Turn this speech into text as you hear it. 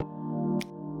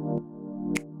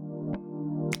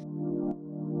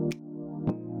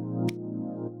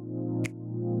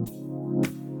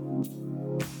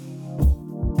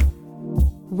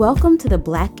Welcome to the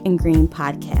Black and Green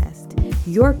Podcast,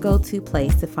 your go-to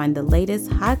place to find the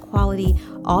latest high-quality,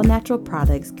 all-natural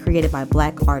products created by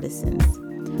Black artisans.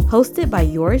 Hosted by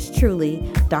yours truly,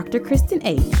 Dr. Kristen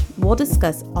H., we'll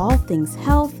discuss all things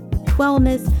health,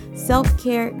 wellness,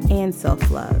 self-care, and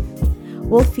self-love.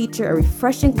 We'll feature a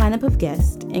refreshing lineup of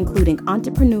guests, including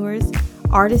entrepreneurs,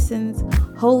 artisans,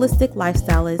 holistic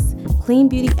lifestylists, clean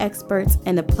beauty experts,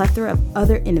 and a plethora of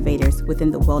other innovators within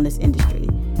the wellness industry.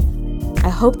 I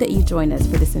hope that you join us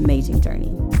for this amazing journey.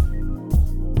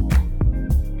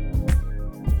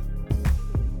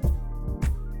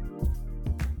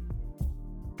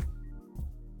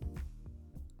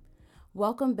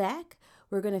 Welcome back.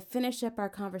 We're going to finish up our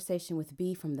conversation with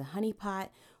B from the Honey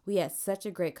Pot. We had such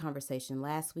a great conversation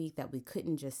last week that we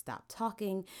couldn't just stop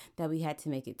talking, that we had to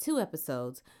make it 2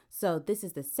 episodes. So this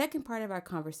is the second part of our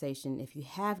conversation. If you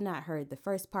have not heard the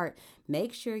first part,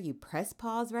 make sure you press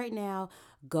pause right now.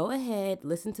 Go ahead,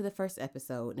 listen to the first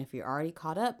episode. And if you're already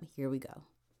caught up, here we go.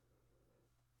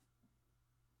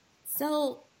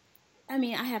 So, I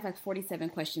have like 47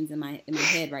 questions in my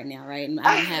head right now, right? And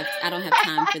I don't have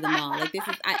time for them all. Like this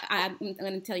is, I'm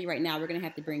going to tell you right now, we're going to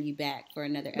have to bring you back for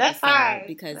another episode. That's fine.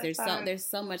 Because That's there's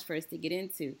so much for us to get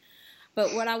into.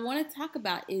 But what I want to talk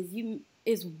about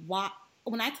is why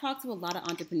when I talk to a lot of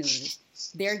entrepreneurs,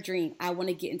 their dream, I want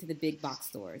to get into the big box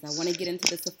stores. I want to get into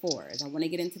the Sephoras. I want to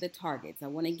get into the Targets. I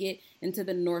want to get into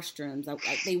the Nordstroms.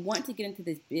 They want to get into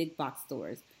these big box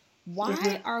stores.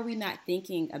 Why are we not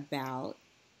thinking about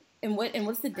And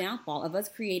what's the downfall of us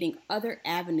creating other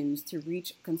avenues to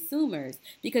reach consumers?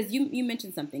 Because you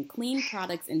mentioned something, clean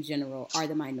products in general are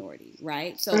the minority,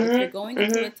 right? So if you're going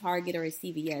into a Target or a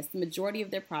CVS, the majority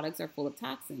of their products are full of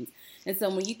toxins. And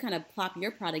so when you kind of plop your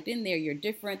product in there, you're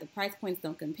different, the price points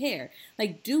don't compare.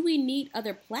 Like, do we need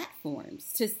other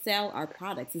platforms to sell our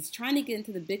products? Is trying to get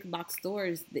into the big box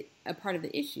stores a part of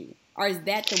the issue? Or is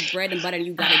that the bread and butter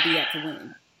you got to be at to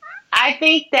win? I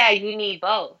think that you need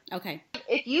both. Okay.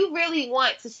 If you really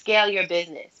want to scale your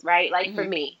business, right? Like for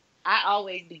me, I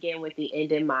always begin with the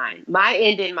end in mind. My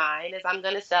end in mind is I'm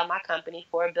going to sell my company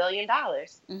for $1 billion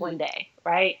one day,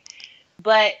 right?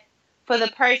 But for the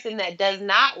person that does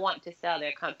not want to sell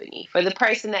their company, for the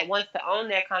person that wants to own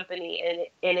their company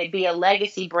and it be a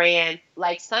legacy brand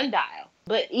like Sundial,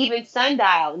 but even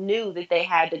Sundial knew that they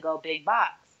had to go big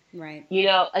box. Right. You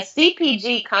know, a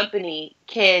CPG company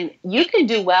you can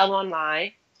do well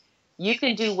online. You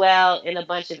can do well in a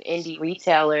bunch of indie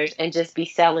retailers and just be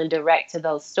selling direct to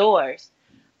those stores.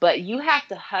 But you have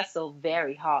to hustle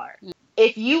very hard.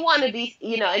 If you want to be,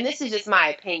 and this is just my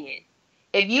opinion,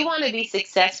 if you want to be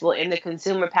successful in the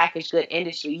consumer packaged good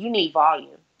industry, you need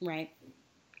volume. Right.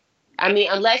 I mean,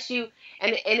 unless you,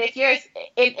 and if you're,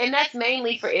 and that's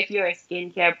mainly for if you're a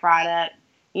skincare product.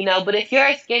 But if you're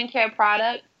a skincare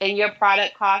product and your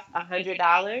product costs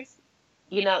 $100,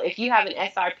 if you have an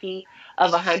SRP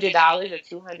of $100 or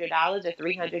 $200 or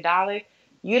 $300,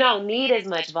 you don't need as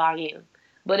much volume.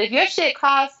 But if your shit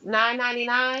costs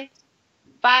 $9.99,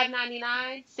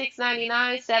 $5.99,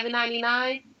 $6.99,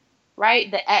 $7.99,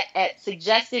 right? At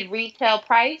suggested retail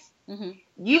price,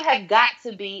 you have got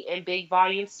to be in big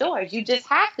volume stores. You just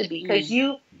have to be because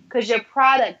your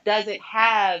product doesn't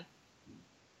have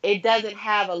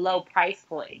a low price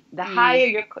point. The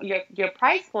higher your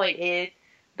price point is,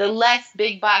 the less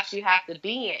big box you have to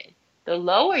be in. The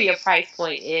lower your price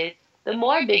point is, the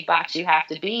more big box you have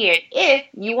to be in if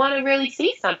you want to really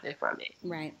see something from it.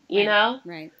 Right. You know?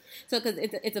 Right. So because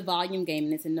it's a volume game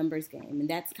and it's a numbers game, and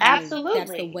that's that's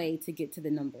the way to get to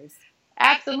the numbers.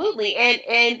 Absolutely.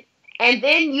 And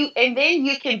then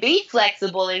you can be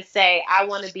flexible and say, I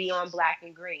want to be on Black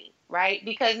and Green, right?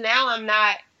 Because now I'm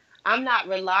not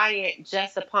reliant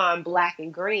just upon Black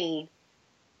and Green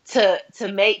to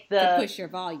make to push your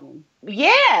volume.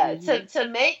 Yeah, to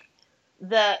make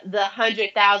the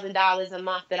 $100,000 a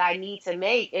month that I need to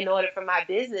make in order for my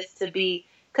business to be.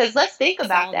 Because let's think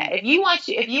about that. If you want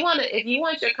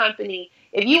your company,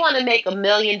 if you want to make $1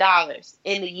 million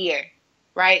in a year,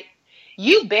 right?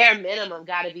 You bare minimum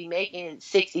got to be making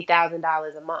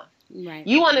 $60,000 a month. Right.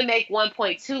 You want to make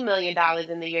 $1.2 million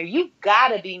in the year, you got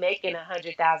to be making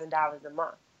 $100,000 a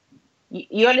month.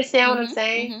 You understand what I'm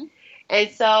saying? And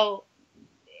so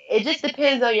it just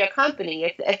depends on your company.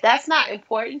 If that's not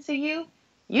important to you,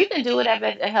 you can do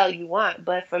whatever the hell you want.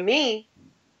 But for me,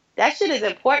 that shit is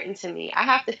important to me. I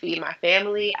have to feed my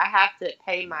family. I have to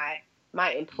pay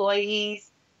my employees.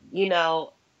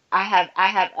 I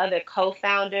have other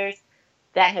co-founders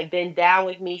that have been down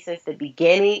with me since the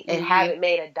beginning and haven't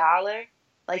made $1.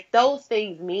 Like, those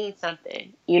things mean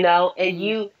something,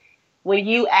 and when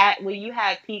you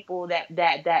have people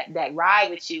that ride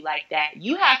with you like that,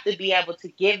 you have to be able to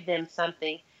give them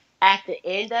something at the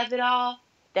end of it all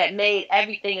that made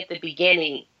everything at the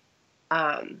beginning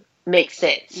make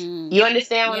sense. You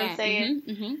understand what I'm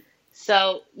saying?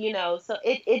 So, so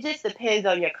it just depends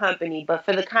on your company. But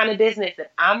for the kind of business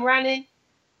that I'm running,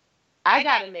 I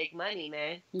got to make money,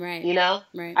 man. Right.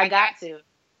 Right. I got to.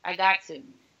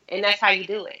 And that's how you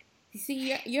do it. You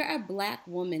see, you're a Black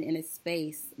woman in a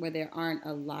space where there aren't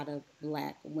a lot of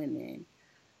Black women.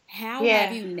 How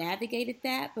have you navigated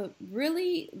that? But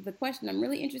really, the question I'm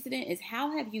really interested in is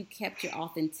how have you kept your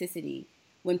authenticity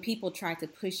when people try to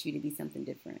push you to be something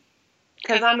different?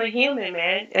 Because I'm a human,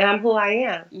 man, and I'm who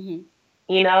I am.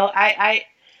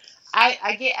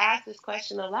 I get asked this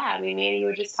question a lot. I mean, me and you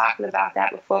were just talking about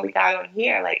that before we got on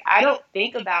here. Like, I don't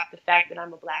think about the fact that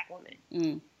I'm a Black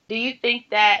woman. Do you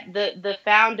think that the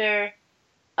founder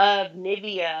of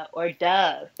Nivea or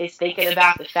Dove is thinking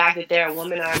about the fact that they're a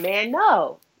woman or a man?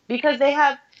 No, because they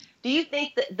have. Do you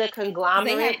think that the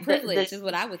conglomerate, they have privilege, is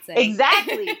what I would say.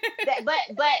 Exactly.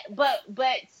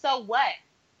 but so what?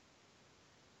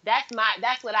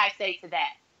 That's what I say to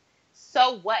that.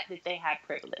 So what that they have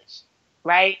privilege,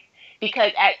 right?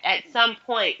 Because at some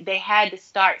point they had to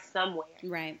start somewhere.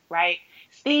 Right.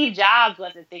 Steve Jobs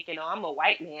wasn't thinking, oh, I'm a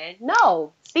white man.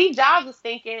 No. Steve Jobs was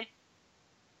thinking,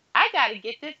 I gotta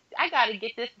get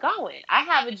this going. I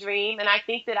have a dream and I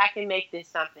think that I can make this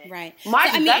something. Right. Mark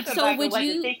Zuckerberg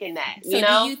wasn't thinking that. So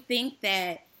do you think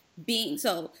that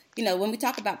when we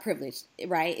talk about privilege,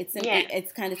 right? It's simply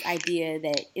it's kind of this idea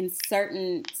that in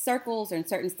certain circles or in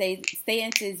certain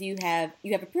stances you have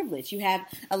a privilege. You have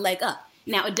a leg up.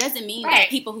 Now, it doesn't mean that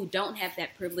people who don't have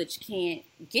that privilege can't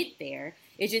get there.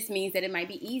 It just means that it might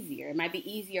be easier. It might be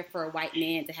easier for a white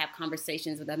man to have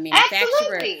conversations with a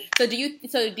manufacturer. Absolutely.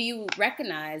 So do you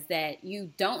recognize that you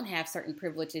don't have certain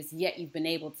privileges, yet you've been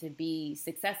able to be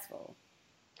successful?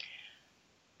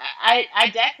 I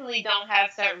definitely don't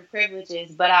have certain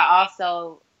privileges, but I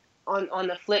also, on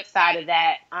the flip side of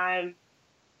that, I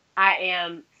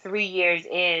am 3 years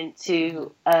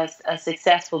into a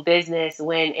successful business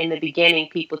when in the beginning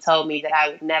people told me that I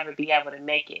would never be able to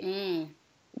make it.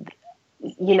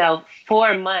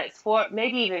 4 months,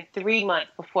 maybe even 3 months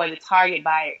before the target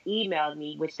buyer emailed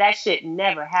me, which that shit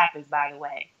never happens, by the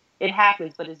way. It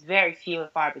happens, but it's very few and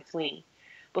far between.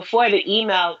 Before the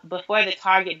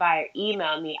target buyer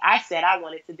emailed me, I said I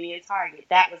wanted to be in Target.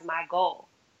 That was my goal.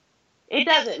 It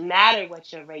doesn't matter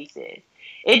what your race is.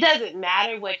 It doesn't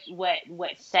matter what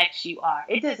sex you are.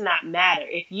 It does not matter.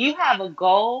 If you have a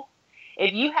goal,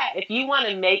 if you want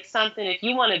to make something, if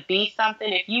you want to be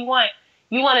something, if you want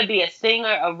to be a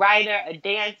singer, a writer, a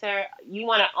dancer, you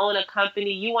want to own a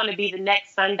company, you want to be the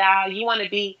next Sundial, you want to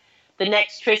be the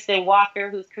next Tristan Walker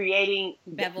who's creating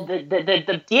Bevel.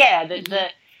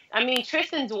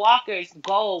 Tristan Walker's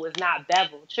goal was not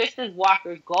Bevel. Tristan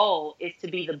Walker's goal is to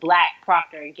be the Black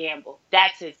Procter & Gamble.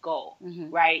 That's his goal,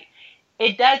 right?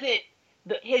 It doesn't,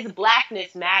 his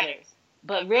blackness matters,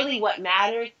 but really what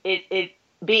matters is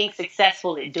being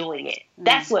successful at doing it.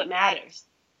 That's what matters.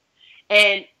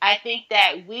 And I think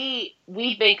that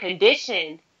we've been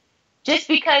conditioned just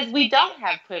because we don't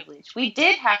have privilege. We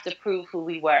did have to prove who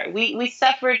we were. We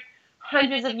suffered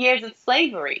hundreds of years of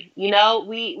slavery. We were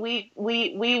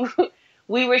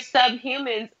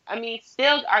subhumans. I mean,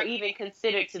 still are even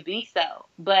considered to be so.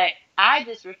 But I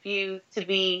just refuse to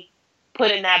be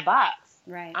put in that box.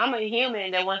 Right. I'm a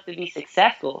human that wants to be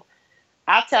successful.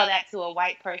 I'll tell that to a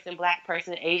white person, Black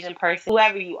person, Asian person,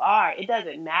 whoever you are. It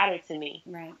doesn't matter to me.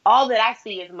 Right. All that I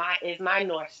see is my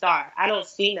North Star. I don't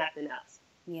see nothing else.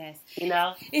 Yes.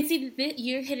 And see,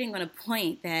 you're hitting on a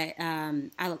point that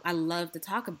I love to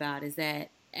talk about is that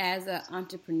as an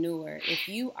entrepreneur, if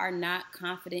you are not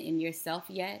confident in yourself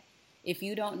yet, if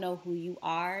you don't know who you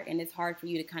are, and it's hard for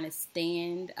you to kind of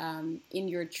stand in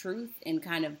your truth and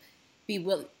kind of be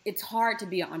willing, it's hard to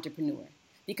be an entrepreneur.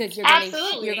 Because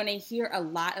you're going to hear a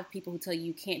lot of people who tell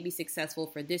you can't be successful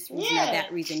for this reason or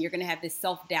that reason. You're going to have this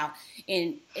self-doubt.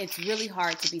 And it's really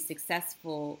hard to be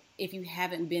successful if you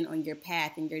haven't been on your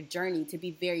path and your journey to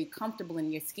be very comfortable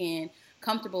in your skin,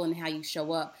 comfortable in how you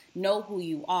show up, know who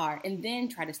you are, and then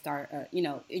try to start,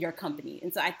 your company.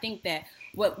 And so I think that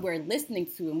what we're listening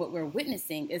to and what we're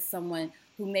witnessing is someone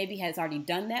who maybe has already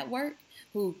done that work,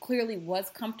 who clearly was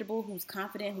comfortable, who's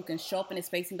confident, who can show up in a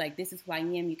space and be like, this is who I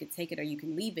am, you can take it or you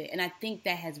can leave it. And I think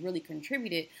that has really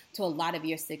contributed to a lot of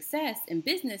your success in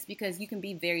business because you can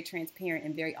be very transparent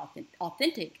and very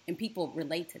authentic, and people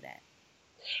relate to that.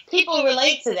 People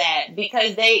relate to that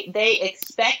because they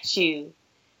expect you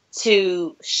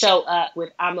to show up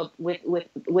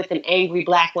with an angry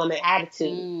Black woman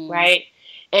attitude, right?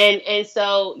 And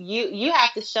so you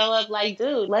have to show up like,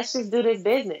 dude, let's just do this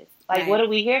business. Like, what Right. are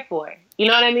we here for? You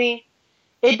know what I mean?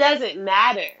 It doesn't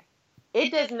matter.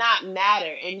 It does not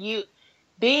matter. And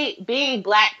being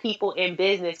Black people in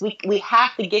business, we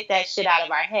have to get that shit out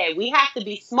of our head. We have to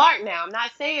be smart now. I'm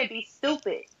not saying be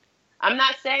stupid. I'm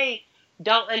not saying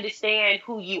don't understand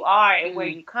who you are and where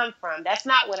you come from. That's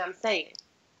not what I'm saying.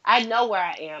 I know where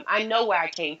I am. I know where I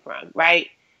came from, right?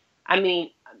 I mean,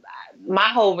 my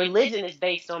whole religion is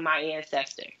based on my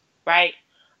ancestors, right?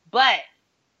 But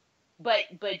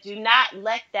do not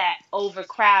let that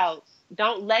overcrowd.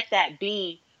 Don't let that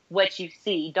be what you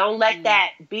see. Don't let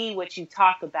that be what you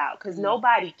talk about, because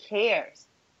nobody cares.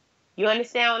 You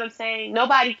understand what I'm saying?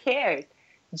 Nobody cares.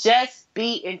 Just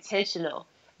be intentional.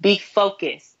 Be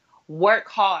focused. Work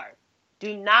hard.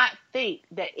 Do not think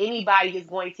that anybody is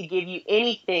going to give you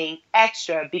anything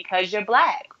extra because you're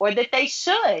Black, or that they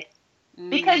should,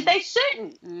 because they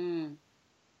shouldn't.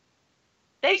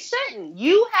 They shouldn't.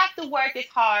 You have to work as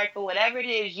hard for whatever it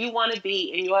is you want to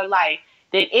be in your life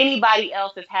than anybody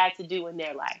else has had to do in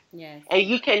their life. Yes. And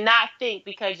you cannot think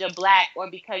because you're Black or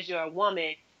because you're a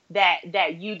woman that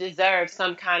you deserve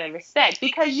some kind of respect,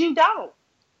 because you don't.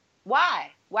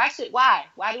 Why? Why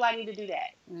do I need to do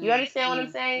that? You understand what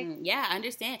I'm saying? Yeah, I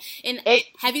understand. And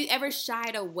have you ever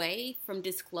shied away from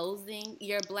disclosing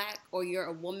you're Black or you're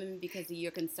a woman because you're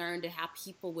concerned to how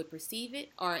people would perceive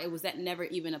it? Or was that never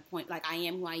even a point? Like, I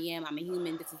am who I am. I'm a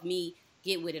human. This is me.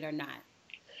 Get with it or not.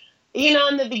 You know,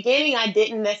 in the beginning, I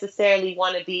didn't necessarily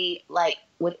want to be, like,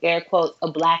 with air quotes, a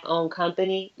Black-owned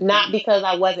company. Not because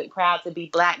I wasn't proud to be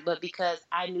Black, but because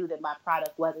I knew that my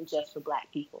product wasn't just for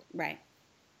Black people. Right.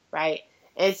 Right?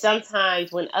 And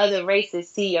sometimes when other races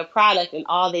see your product and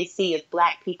all they see is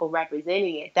Black people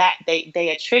representing it, that they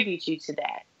attribute you to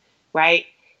that. Right?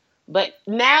 But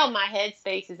now my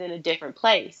headspace is in a different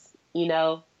place. You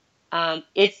know,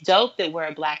 it's dope that we're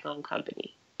a Black-owned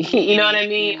company. You know what I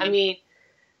mean? I mean,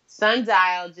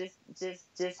 Sundial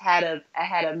just had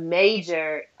a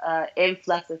major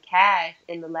influx of cash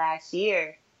in the last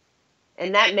year,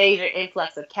 and that major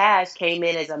influx of cash came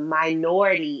in as a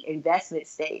minority investment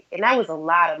stake, and that was a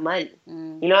lot of money.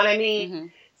 You know what I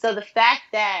mean? So the fact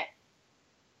that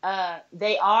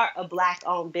they are a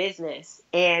Black-owned business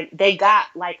and they got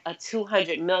like a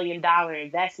 $200 million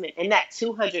investment, and that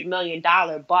 $200 million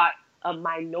bought a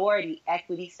minority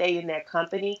equity stake in their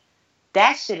company.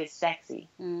 That shit is sexy,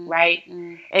 right?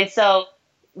 And so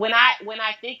when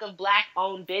I think of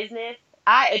Black-owned business,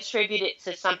 I attribute it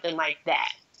to something like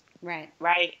that.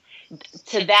 Right?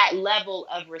 To that level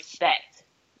of respect,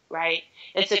 right?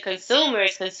 And to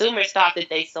consumers thought that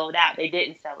they sold out. They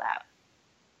didn't sell out.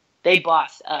 They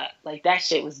bossed up. Like, that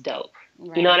shit was dope.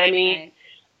 Right, you know what I mean?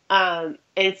 Right.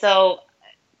 And so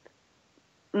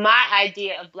my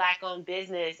idea of Black-owned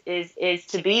business is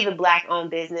to be the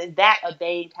Black-owned business that a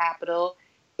Bain Capital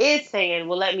is saying,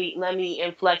 well, let me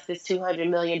influx this $200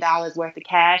 million worth of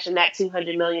cash, and that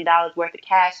 $200 million worth of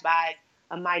cash buys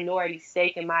a minority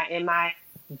stake in my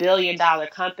billion-dollar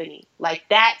company. Like,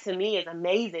 that to me is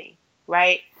amazing,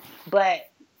 right? But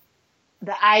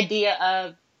the idea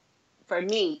of, for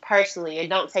me personally, and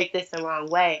don't take this the wrong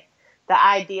way, the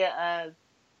idea of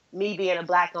me being a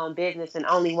Black-owned business and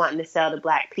only wanting to sell to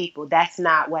Black people, that's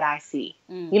not what I see.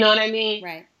 You know what I mean?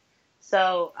 Right.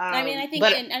 So, I mean, I think,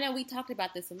 and I know we talked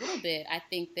about this a little bit. I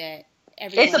think that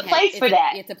it's a place for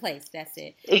that. It's a place. That's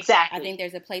it. Exactly. I think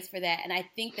there's a place for that. And I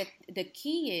think that the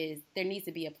key is there needs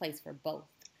to be a place for both.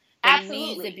 Absolutely. There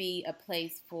needs to be a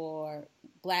place for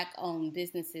Black-owned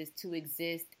businesses to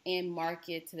exist and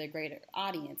market to their greater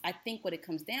audience. I think what it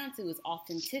comes down to is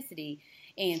authenticity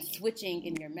and switching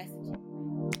in your messaging.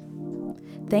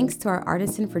 Thanks to our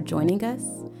artisan for joining us.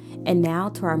 And now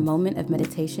to our moment of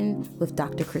meditation with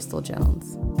Dr. Crystal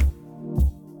Jones.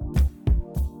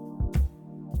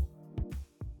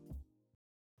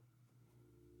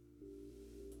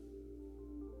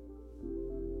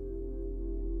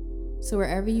 So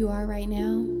wherever you are right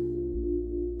now,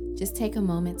 just take a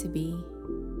moment to be.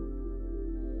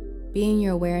 Be in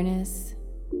your awareness.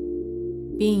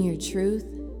 Be in your truth.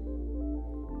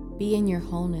 Be in your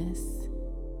wholeness.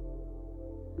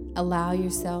 Allow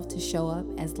yourself to show up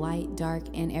as light, dark,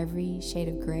 and every shade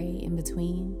of gray in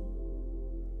between.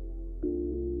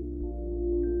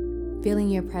 Feeling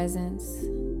your presence,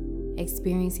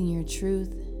 experiencing your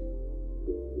truth.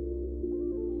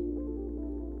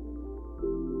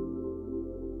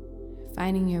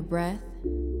 Finding your breath.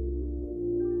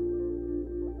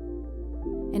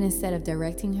 And instead of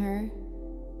directing her,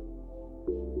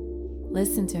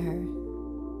 listen to her.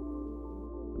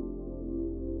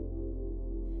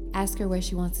 Ask her where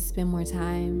she wants to spend more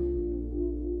time,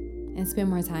 and spend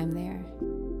more time there.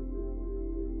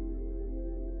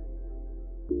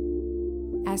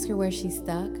 Ask her where she's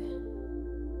stuck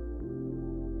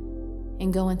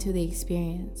and go into the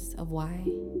experience of why.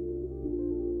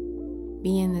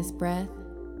 Be in this breath,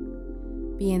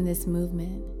 be in this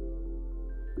movement,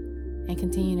 and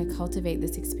continue to cultivate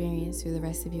this experience through the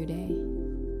rest of your day.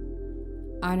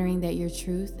 Honoring that your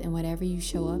truth and whatever you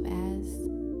show up as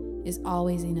is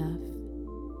always enough.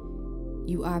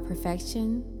 You are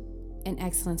perfection and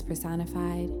excellence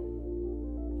personified.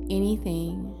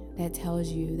 Anything that tells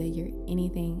you that you're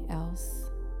anything else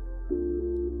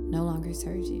no longer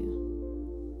serves you.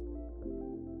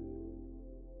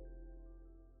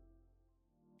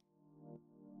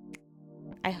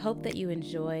 I hope that you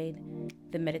enjoyed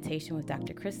the meditation with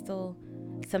Dr. Crystal.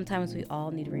 Sometimes we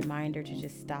all need a reminder to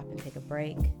just stop and take a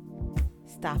break,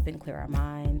 stop and clear our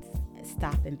minds,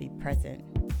 stop and be present.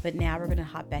 But now we're going to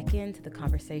hop back into the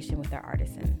conversation with our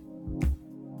artisan.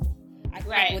 I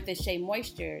think with the Shea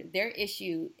Moisture, their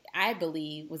issue, I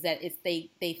believe, was that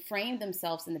they framed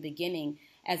themselves in the beginning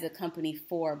as a company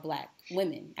for Black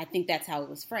women. I think that's how it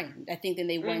was framed. I think then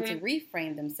they wanted to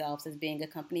reframe themselves as being a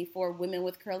company for women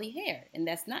with curly hair, and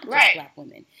that's not just Black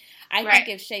women. I think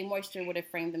if Shea Moisture would have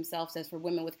framed themselves as for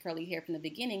women with curly hair from the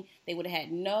beginning, they would have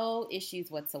had no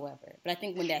issues whatsoever. But I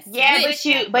think when that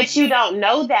but you don't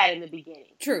know that in the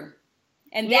beginning. True.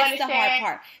 And that's the hard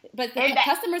part. But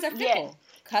customers are fickle. Yes.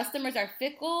 Customers are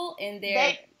fickle, and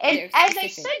as they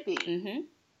should be. Mm-hmm.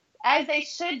 As they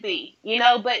should be, you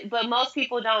know. But most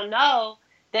people don't know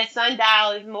that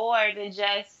Sundial is more than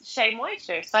just Shea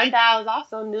Moisture. Sundial is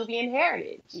also Nubian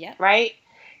heritage. Yeah. Right.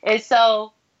 And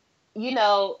so, you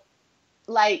know,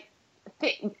 like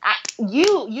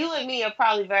you and me are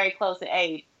probably very close in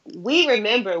age. We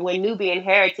remember when Nubian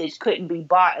heritage couldn't be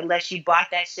bought unless you bought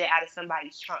that shit out of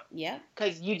somebody's trunk. Yeah.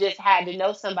 Because you just had to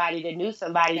know somebody that knew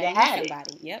somebody that had it.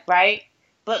 Yep. Right.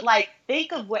 But like,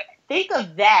 think of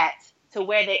that to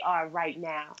where they are right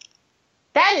now.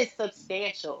 That is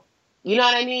substantial. You know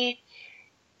what I mean?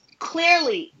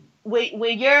 Clearly,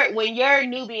 when you're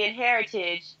Nubian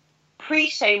heritage,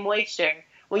 pre-Shea Moisture,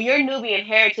 when you're Nubian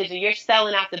heritage and you're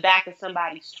selling out the back of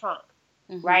somebody's trunk,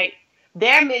 right?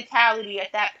 Their mentality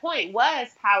at that point was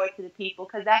power to the people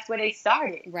because that's where they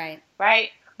started. Right. Right?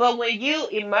 But when you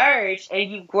emerge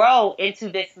and you grow into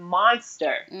this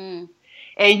monster and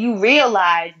you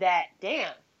realize that,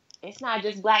 damn, it's not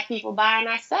just Black people buying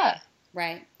our stuff.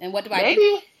 Right. And what do I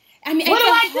do? I mean,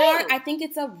 I think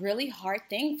it's a really hard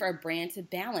thing for a brand to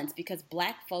balance because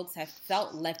Black folks have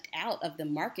felt left out of the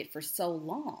market for so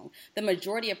long. The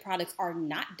majority of products are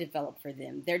not developed for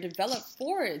them. They're developed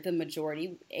for the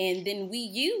majority, and then we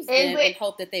use them and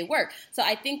hope that they work. So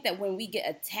I think that when we get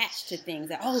attached to things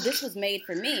that, oh, this was made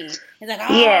for me, it's like,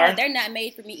 oh, they're not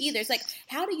made for me either. It's like,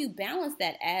 how do you balance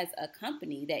that as a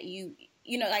company that you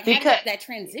know, like that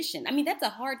transition? I mean, that's a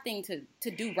hard thing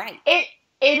to do right.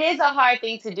 It is a hard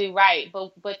thing to do right,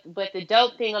 but the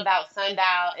dope thing about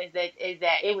Sundial is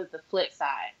that it was the flip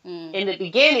side. In the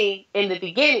beginning,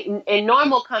 in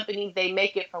normal companies they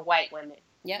make it for white women,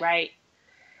 right?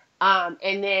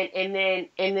 And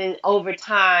then over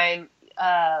time,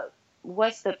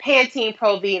 what's the Pantene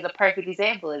Pro V is a perfect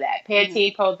example of that.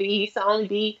 Pantene Pro V used to only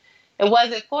be, it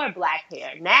wasn't for Black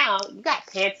hair. Now you got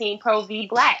Pantene Pro V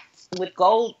Black with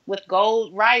gold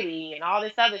writing and all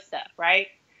this other stuff, right?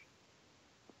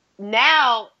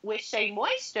 Now with Shea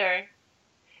Moisture,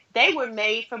 they were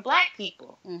made for Black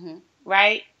people,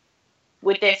 right?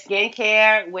 With their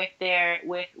skincare, with their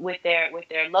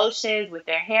lotions, with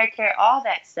their hair care, all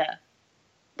that stuff.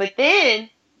 But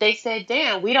then they said,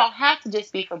 "Damn, we don't have to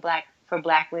just be for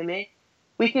Black women.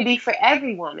 We can be for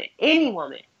every woman, any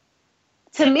woman."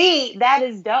 To me, that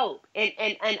is dope,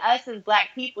 and us as Black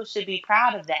people should be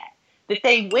proud of that. That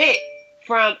they went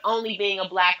from only being a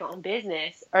Black-owned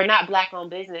business, or not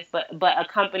Black-owned business, but a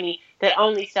company that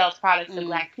only sells products to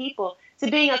Black people,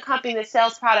 to being a company that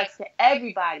sells products to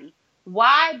everybody.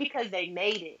 Why? Because they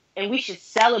made it, and we should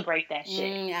celebrate that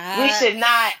shit. We should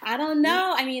not. I don't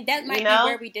know. I mean, that might be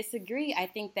where we disagree. I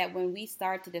think that when we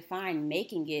start to define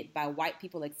making it by white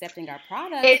people accepting our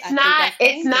products,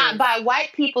 it's not by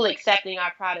white people accepting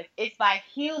our products. It's by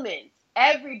humans,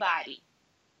 everybody.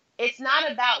 It's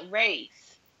not about race.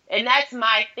 And that's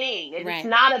my thing. It's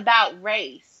not about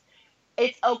race.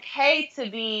 It's okay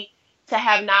to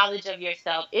have knowledge of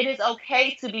yourself. It is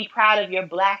okay to be proud of your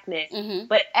Blackness.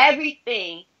 But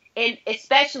everything,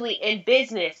 especially in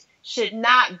business, should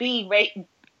not be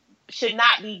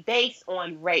based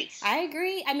on race. I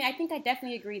agree. I mean, I think I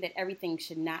definitely agree that everything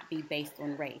should not be based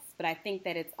on race. But I think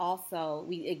that it's also,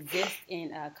 we exist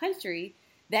in a country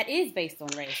that is based on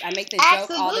race. I make the joke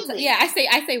all the time. Yeah, I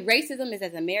say racism is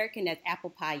as American as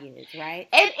apple pie is, right?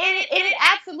 And it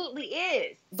absolutely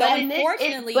is. So but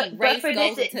unfortunately, race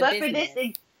goes into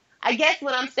business. I guess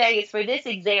what I'm saying is for this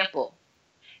example,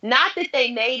 not that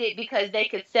they made it because they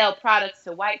could sell products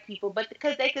to white people, but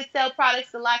because they could sell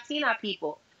products to Latina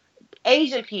people,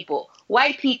 Asian people,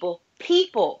 white people,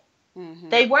 people. Mm-hmm.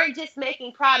 They weren't just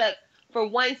making products for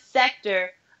one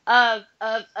sector of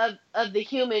the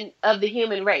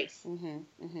human race. Mm-hmm.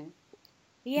 Mm-hmm.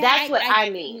 Yeah, that's what I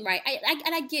mean. Right.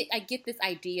 I get this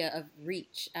idea of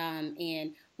reach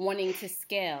and wanting to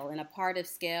scale. And a part of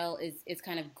scale is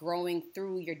kind of growing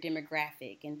through your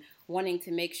demographic and wanting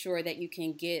to make sure that you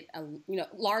can get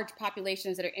large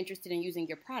populations that are interested in using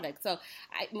your product. So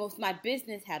with my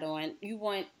business hat on, you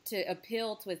want to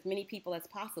appeal to as many people as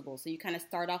possible. So you kind of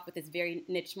start off with this very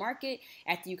niche market.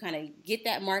 After you kind of get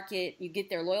that market, you get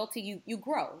their loyalty, you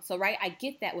grow. So, right, I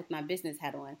get that with my business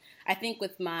hat on. I think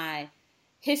with my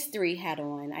history hat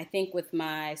on, I think with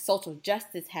my social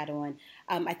justice hat on,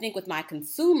 I think with my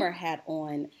consumer hat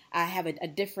on, I have a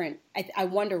different, I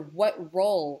wonder what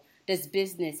role does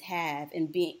business have in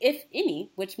being, if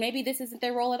any, which maybe this isn't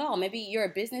their role at all. Maybe you're a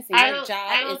business and your job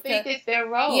I don't think it's their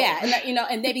role. Yeah,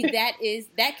 and maybe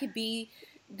that could be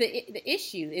the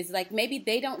issue, is like maybe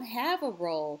they don't have a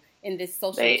role in this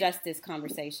social justice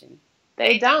conversation.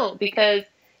 They don't, because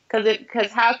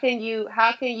how can you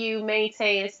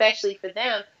maintain, especially for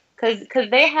them, because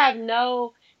they have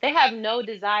no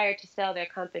desire to sell their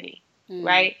company,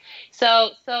 right? So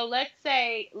let's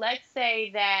say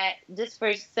that, just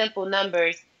for simple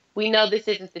numbers, we know this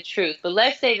isn't the truth, but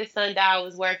let's say the sundial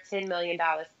was worth $10 million.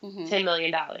 Mm-hmm. $10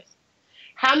 million.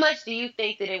 How much do you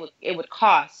think that it would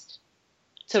cost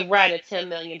to run a $10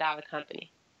 million company?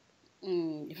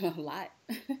 A lot.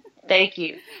 Thank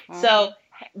you. So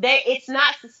it's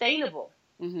not sustainable,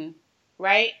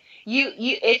 right?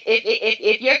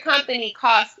 If your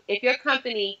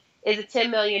company is a $10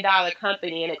 million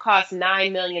company and it costs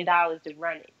 $9 million to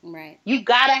run it, right? You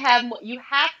gotta have more. You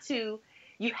have to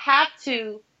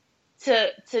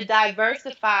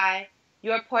diversify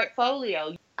your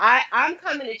portfolio. I'm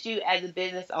coming at you as a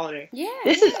business owner. Yeah.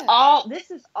 This is all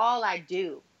I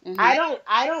do. Mm-hmm.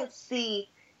 I don't see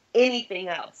anything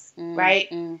else,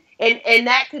 right? And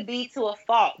that could be to a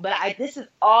fault, but this is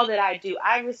all that I do.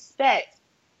 I respect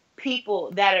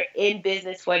people that are in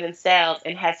business for themselves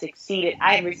and have succeeded.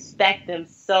 I respect them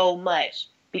so much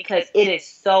because it is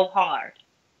so hard.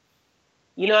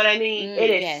 You know what I mean? It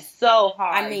is so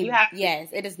hard. I mean, yes,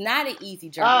 it is not an easy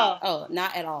journey. Oh,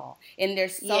 not at all. And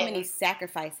there's so many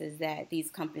sacrifices that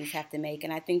these companies have to make.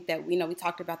 And I think that, we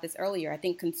talked about this earlier. I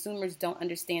think consumers don't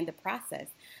understand the process.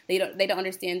 They don't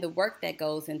understand the work that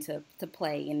goes into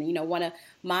play. And, one of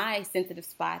my sensitive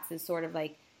spots is sort of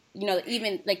like,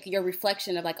 even like your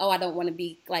reflection of like, oh, I don't want to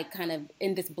be like kind of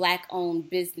in this Black-owned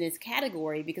business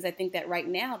category, because I think that right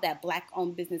now that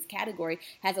Black-owned business category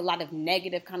has a lot of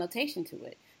negative connotation to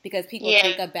it, because people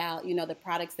think about, the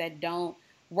products that don't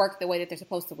work the way that they're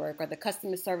supposed to work, or the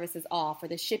customer service is off, or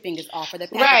the shipping is off, or the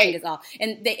packaging is off,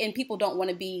 and people don't want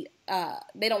to be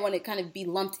they don't want to kind of be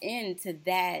lumped into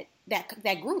that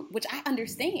group, which I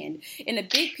understand. And a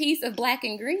big piece of Black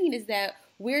and Green is that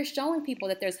we're showing people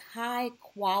that there's high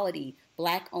quality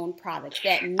Black-owned products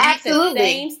that meet the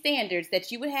same standards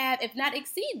that you would have, if not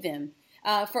exceed them,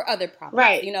 for other products.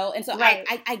 Right. And so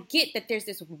I get that there's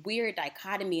this weird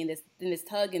dichotomy in this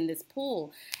tug and this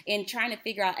pull, and trying to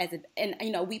figure out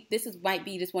might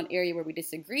be just one area where we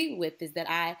disagree with, is that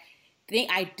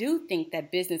I do think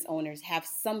that business owners have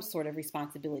some sort of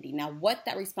responsibility. Now, what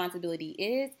that responsibility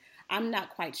is, I'm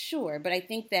not quite sure, but I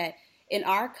think that in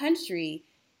our country,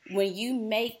 when you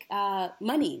make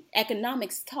money,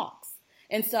 economics talks.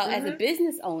 And so as a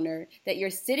business owner, that you're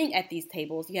sitting at these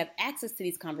tables, you have access to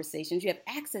these conversations, you have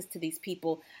access to these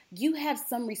people, you have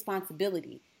some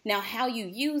responsibility. Now, how you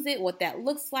use it, what that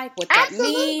looks like, what that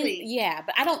means. Yeah,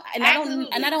 but I don't,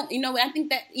 I think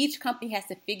that each company has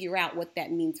to figure out what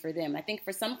that means for them. I think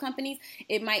for some companies,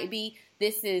 it might be,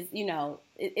 this is,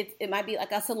 it might be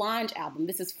like a Solange album.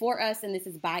 This is for us and this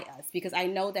is by us. Because I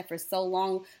know that for so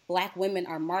long, Black women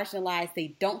are marginalized.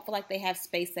 They don't feel like they have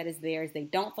space that is theirs. They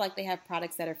don't feel like they have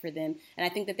products that are for them. And I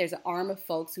think that there's an arm of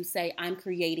folks who say, I'm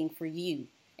creating for you.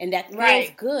 And that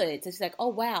feels good. So it's like, oh,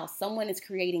 wow, someone is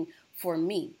creating for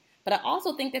me. But I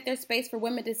also think that there's space for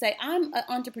women to say, I'm an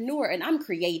entrepreneur and I'm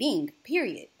creating,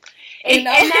 period. And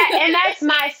that's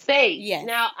my space. Yes.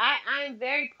 Now, I'm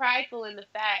very prideful in the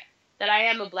fact that I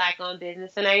am a Black-owned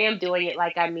business and I am doing it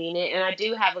like I mean it. And I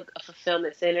do have a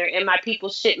fulfillment center, and my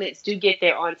people's shipments do get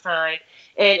there on time.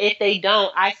 And if they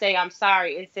don't, I say I'm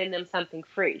sorry and send them something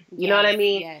free. You know what I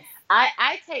mean? Yes.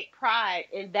 I take pride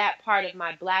in that part of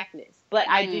my Blackness, but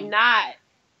I do not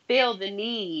feel the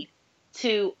need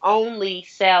to only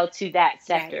sell to that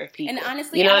sector of people. And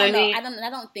honestly, you know I what I mean? I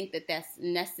don't think that that's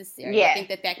necessary. I think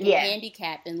that can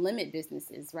handicap and limit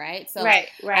businesses, right? So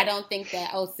I don't think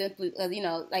that simply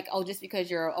just because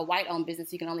you're a white-owned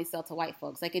business, you can only sell to white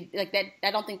folks. Like that.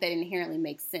 I don't think that inherently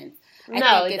makes sense.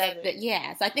 No, it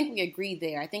doesn't. So I think we agree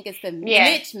there. I think it's the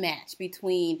mismatch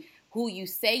between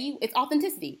it's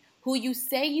authenticity, who you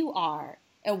say you are,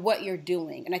 and what you're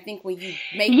doing. And I think when you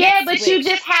make but you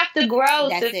just have to grow,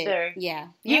 sister. It. Yeah.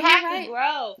 You have to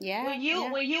grow. Yeah. When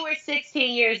you were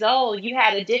 16 years old, you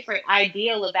had a different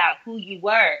ideal about who you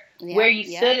were, where you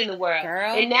stood in the world.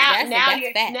 Girl, and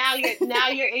now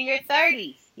you're in your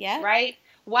 30s. Yeah. Right?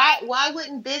 Why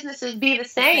wouldn't businesses be the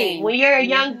same? When you're a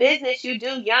young business, you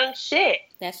do young shit.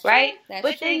 That's right. That's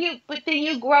but true. then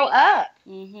you grow up,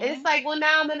 and it's like, well,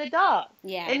 now I'm an adult.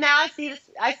 Yeah. And now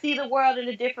I see the world in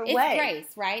a different way.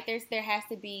 It's grace, right? There has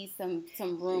to be some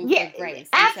room for grace.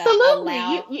 Absolutely.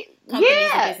 And to allow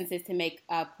companies and businesses to make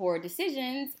poor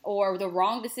decisions or the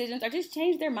wrong decisions or just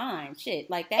change their mind. Shit,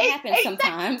 like that happens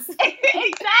sometimes.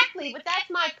 Exactly. But that's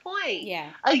my point.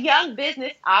 Yeah. A young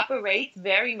business operates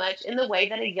very much in the way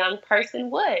that a young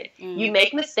person would. You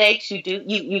make mistakes.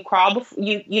 You crawl before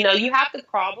you have to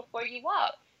crawl before you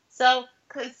walk. So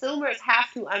consumers have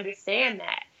to understand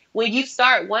that. When you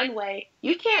start one way,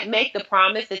 you can't make the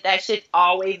promise that shit's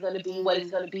always going to be what it's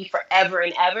going to be forever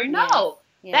and ever. No,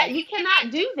 that you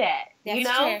cannot do that. That's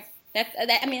true.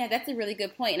 That's a really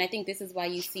good point. And I think this is why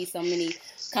you see so many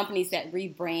companies that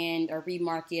rebrand or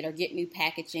remarket or get new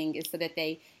packaging is so that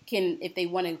they can, if they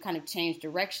want to kind of change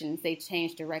directions, they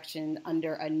change direction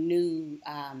under a new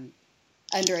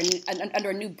under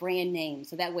a new brand name,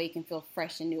 so that way it can feel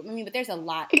fresh and new. I mean, but there's a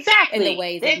lot in the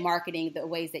ways of marketing, the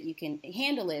ways that you can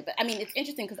handle it. But I mean, it's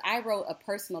interesting because I wrote a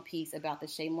personal piece about the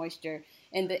Shea Moisture,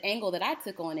 and the angle that I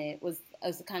took on it was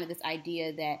kind of this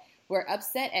idea that we're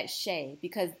upset at Shea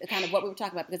because kind of what we were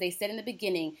talking about, because they said in the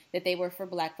beginning that they were for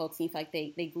Black folks, and you feel like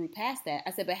they grew past that.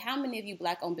 I said, but how many of you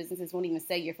Black-owned businesses won't even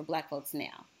say you're for Black folks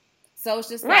now? So it's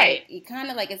just like, you kind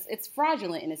of like, it's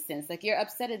fraudulent in a sense. Like you're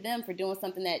upset at them for doing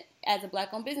something that as a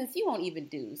Black-owned business, you won't even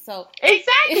do. So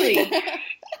exactly.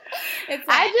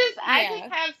 I just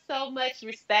have so much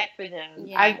respect for them.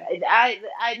 Yeah. I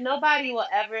nobody will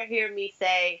ever hear me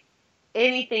say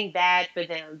anything bad for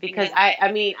them because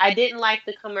I didn't like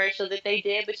the commercial that they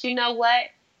did, but you know what?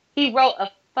 He wrote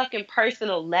a fucking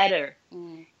personal letter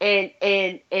and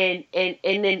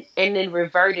then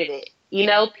reverted it. You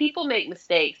know, people make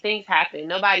mistakes. Things happen.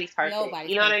 Nobody's perfect.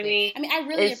 You know what I mean? I mean, I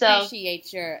really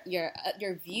appreciate your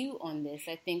view on this.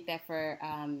 I think that for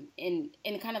in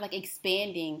kind of like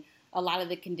expanding a lot of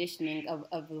the conditioning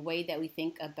of the way that we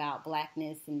think about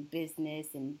Blackness and business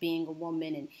and being a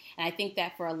woman, and I think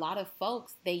that for a lot of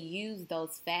folks, they use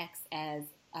those facts as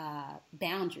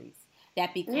boundaries.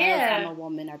 That because I'm a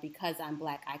woman or because I'm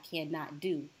Black, I cannot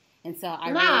do. And so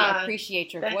I really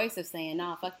appreciate your voice of saying,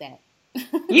 "No, fuck that."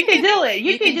 You can do it.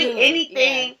 You can do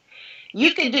anything. Yeah.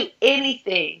 You can do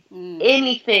anything.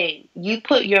 Anything you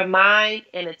put your mind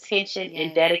and attention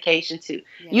and dedication to.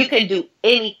 You can do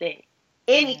anything.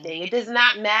 Anything. It does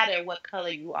not matter what color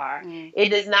you are.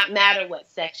 It does not matter what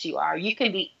sex you are. You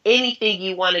can be anything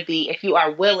you want to be if you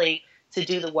are willing to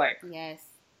do the work. Yes.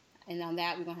 And on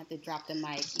that, we're going to have to drop the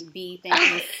mic. B, thank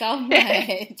you so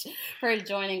much for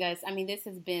joining us. I mean, this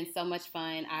has been so much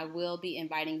fun. I will be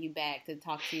inviting you back to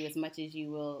talk to you as much as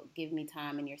you will give me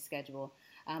time in your schedule.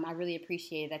 I really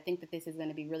appreciate it. I think that this is going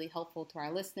to be really helpful to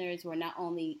our listeners who are not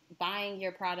only buying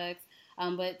your products,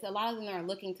 but a lot of them are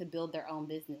looking to build their own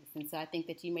business. And so I think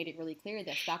that you made it really clear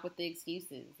that stop with the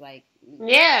excuses. Like,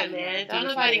 man, don't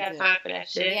nobody got time for that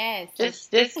shit. Yes.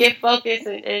 Just get focused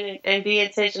and be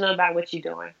intentional about what you're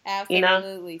doing.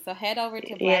 Absolutely. You know? So head over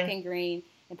to Black and Green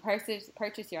and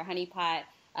purchase your Honey Pot.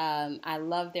 I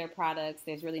love their products.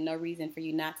 There's really no reason for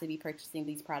you not to be purchasing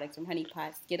these products from Honey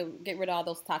Pots. Get rid of all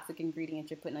those toxic ingredients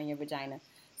you're putting on your vagina.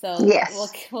 So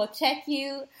we'll check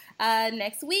you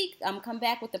next week. Come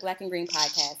back with the Black and Green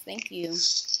podcast. Thank you.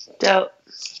 Dope.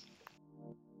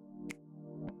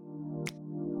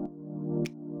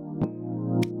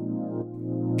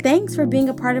 Thanks for being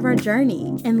a part of our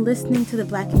journey and listening to the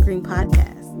Black and Green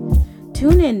podcast.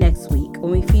 Tune in next week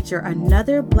when we feature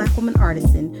another Black woman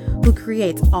artisan who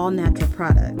creates all natural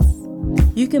products.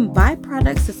 You can buy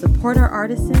products to support our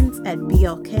artisans at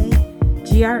blkgrn.com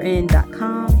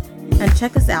and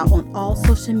check us out on all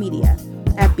social media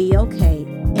at BLK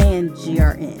and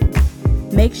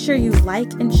GRN. Make sure you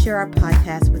like and share our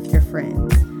podcast with your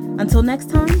friends. Until next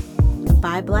time,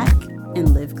 buy Black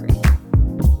and live green.